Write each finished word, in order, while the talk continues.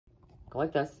Go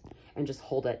like this and just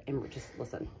hold it and just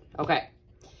listen. Okay.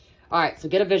 All right, so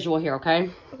get a visual here, okay?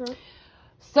 Okay.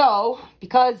 So,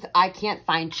 because I can't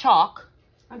find chalk,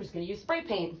 I'm just going to use spray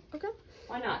paint. Okay.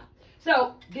 Why not?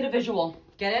 So, get a visual.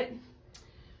 Get it?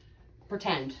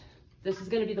 Pretend. This is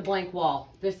going to be the blank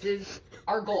wall. This is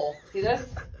our goal. See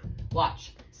this?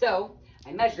 Watch. So,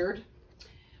 I measured.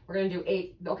 We're going to do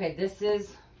 8. Okay,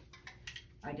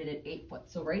 I did it 8 foot.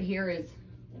 So, right here is,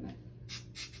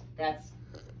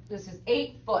 this is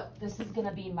 8 foot. This is going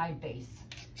to be my base.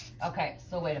 Okay,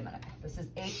 so wait a minute. This is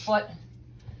 8 foot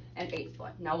and 8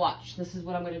 foot. Now watch. This is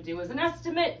what I'm going to do as an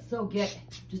estimate. So just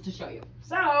to show you.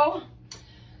 So,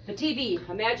 the TV.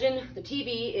 Imagine the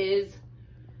TV is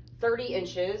 30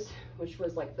 inches, which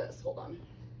was like this. Hold on.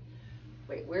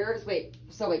 Wait,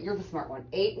 so you're the smart one.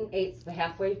 8 and 8, the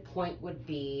halfway point would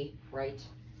be right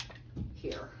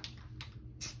here.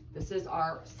 This is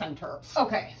our center.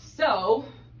 Okay, so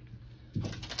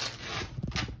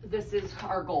this is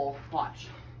our goal. Watch.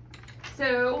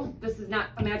 So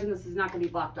imagine this is not going to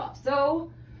be blocked off.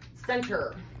 So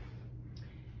center.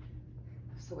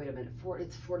 So wait a minute.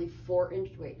 It's 44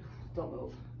 inch. Wait, don't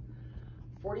move.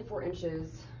 44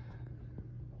 inches.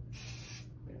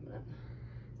 Wait a minute.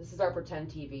 This is our pretend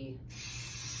TV.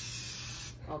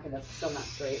 Okay, that's still not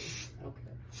straight. Okay.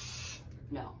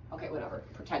 No. Okay, whatever.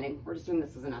 Pretending. We're just doing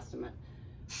this as an estimate.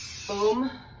 Boom.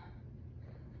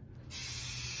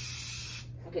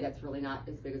 Okay, that's really not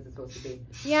as big as it's supposed to be.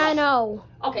 Yeah, I know.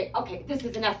 Okay, this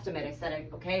is an estimate. I said it,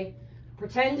 okay?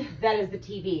 Pretend that is the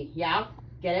TV, yeah?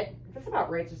 Get it? That's about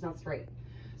right, it's just not straight.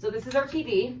 So this is our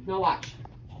TV. Now watch.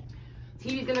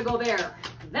 TV's gonna go there.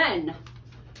 Then,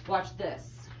 watch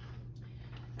this.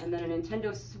 And then a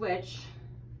Nintendo Switch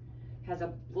has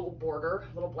a little border,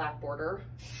 a little black border.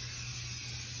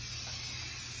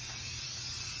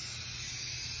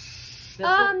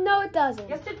 No, it doesn't.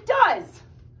 Yes, it does.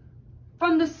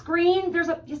 From the screen,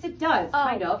 yes, it does,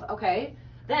 kind of, okay.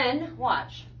 Then,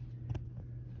 watch.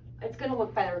 It's gonna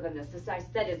look better than this. This, I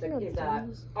said, is a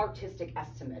artistic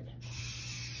estimate.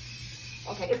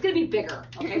 Okay, it's gonna be bigger,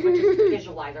 okay, but just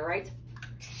visualize, all right?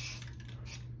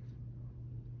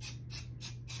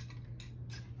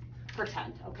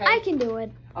 Pretend, okay? I can do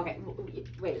it. Okay,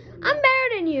 wait. I'm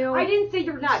better than you. I didn't say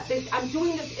you're not. I'm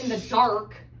doing this in the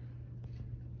dark.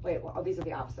 Wait, these are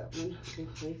the opposite. 1, 2,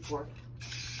 3, 4.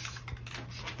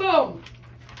 Boom!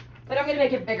 But I'm gonna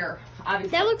make it bigger,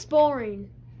 obviously. That looks boring.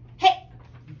 Hey,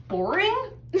 boring?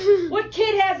 What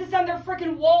kid has this on their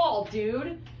freaking wall,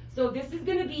 dude? So this is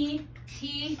gonna be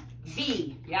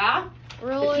TV, yeah?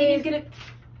 Really? The TV's gonna...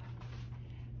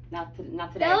 Not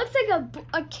today. That looks like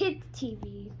a kid's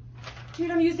TV.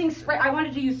 Dude, I'm using spray. I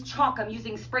wanted to use chalk. I'm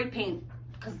using spray paint.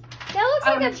 That looks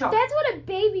like that's what a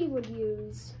baby would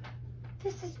use.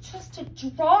 This is just a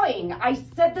drawing. I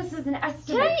said this is an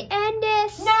estimate. Can I end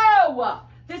this? No!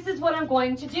 This is what I'm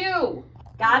going to do.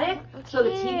 Got it? Okay. So the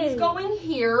TV's going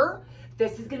here.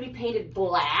 This is going to be painted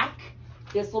black.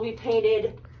 This will be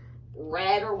painted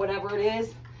red or whatever it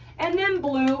is. And then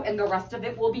blue, and the rest of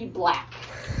it will be black.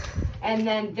 And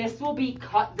then this will be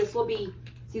cut. This will be,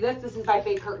 see this? This is my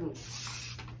fake curtain.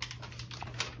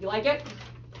 You like it?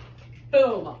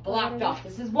 Boom, blocked off.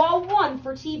 This is wall 1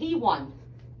 for TV 1.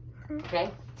 Okay,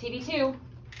 TV 2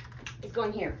 is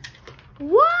going here.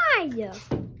 Why?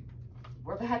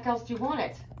 Where the heck else do you want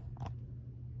it?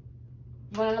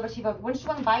 You want another TV? Wouldn't you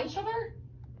want to buy each other?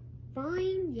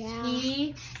 Fine, yeah.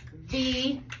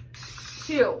 TV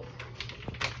 2.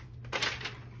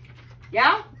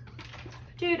 Yeah?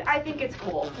 Dude, I think it's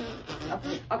cool.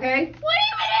 Okay? What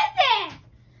even is that?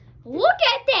 Look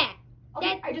at that.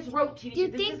 Okay, I just wrote TV. Do you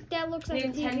think that looks like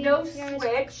Nintendo a TV?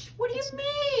 Switch? What do you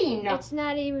mean? It's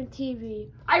not even TV.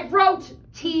 I wrote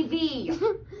TV.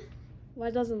 Well,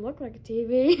 it doesn't look like a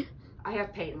TV. I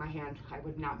have paint in my hand. I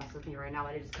would not mess with me right now.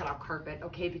 I just cut off carpet,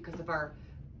 okay, because of our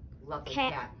lovely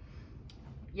cat.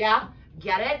 Yeah?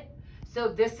 Get it? So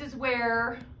this is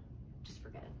where, just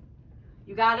forget it.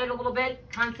 You got it a little bit?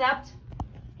 Concept?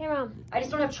 Hey, Mom. I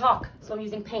just don't have chalk, so I'm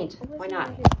using paint. Why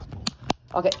not?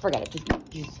 Okay, forget it.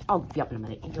 Just I'll be up in a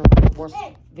minute. You're the worst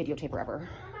videotaper ever.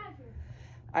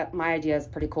 My idea is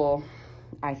pretty cool,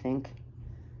 I think.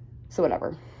 So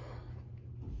whatever.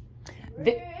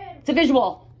 It's a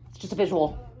visual. It's just a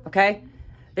visual, okay?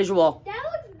 Visual. That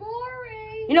looks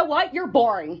boring. You know what? You're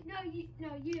boring. No, you.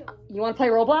 You want to play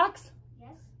Roblox? Yes.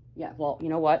 Yeah, well, you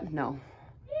know what? No.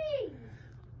 Please.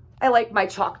 I like my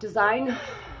chalk design.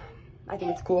 I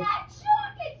think it's cool. Not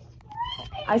chalk, it's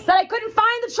spray. I said I couldn't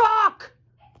find the chalk.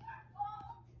 It's your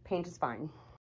fault. Paint is fine.